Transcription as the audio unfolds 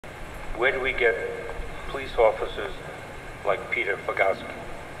Where do we get police officers like Peter Figoski?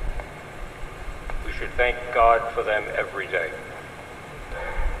 We should thank God for them every day.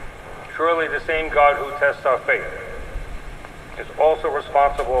 Surely the same God who tests our faith is also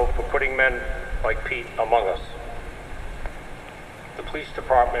responsible for putting men like Pete among us. The police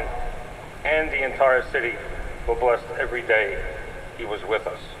department and the entire city were blessed every day he was with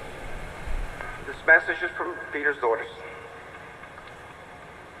us. This message is from Peter's daughters.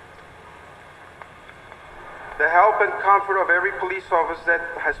 The help and comfort of every police officer that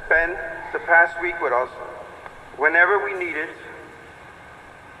has spent the past week with us, whenever we needed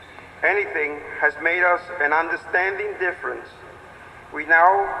anything, has made us an understanding difference. We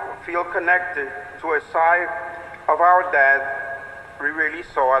now feel connected to a side of our dad we really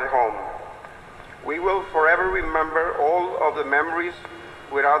saw at home. We will forever remember all of the memories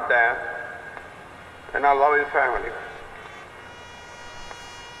with our dad and our loving family.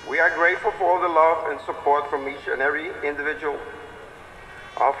 We are grateful for all the love and support from each and every individual.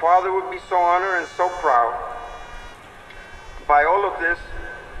 Our father would be so honored and so proud by all of this,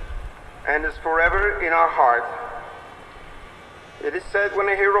 and is forever in our heart. It is said, when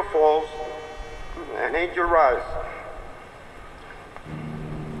a hero falls, an angel rise.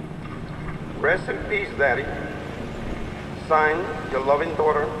 Rest in peace, Daddy. Signed, your loving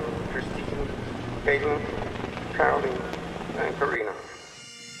daughter, Christine, Caitlin, Caroline, and Karina.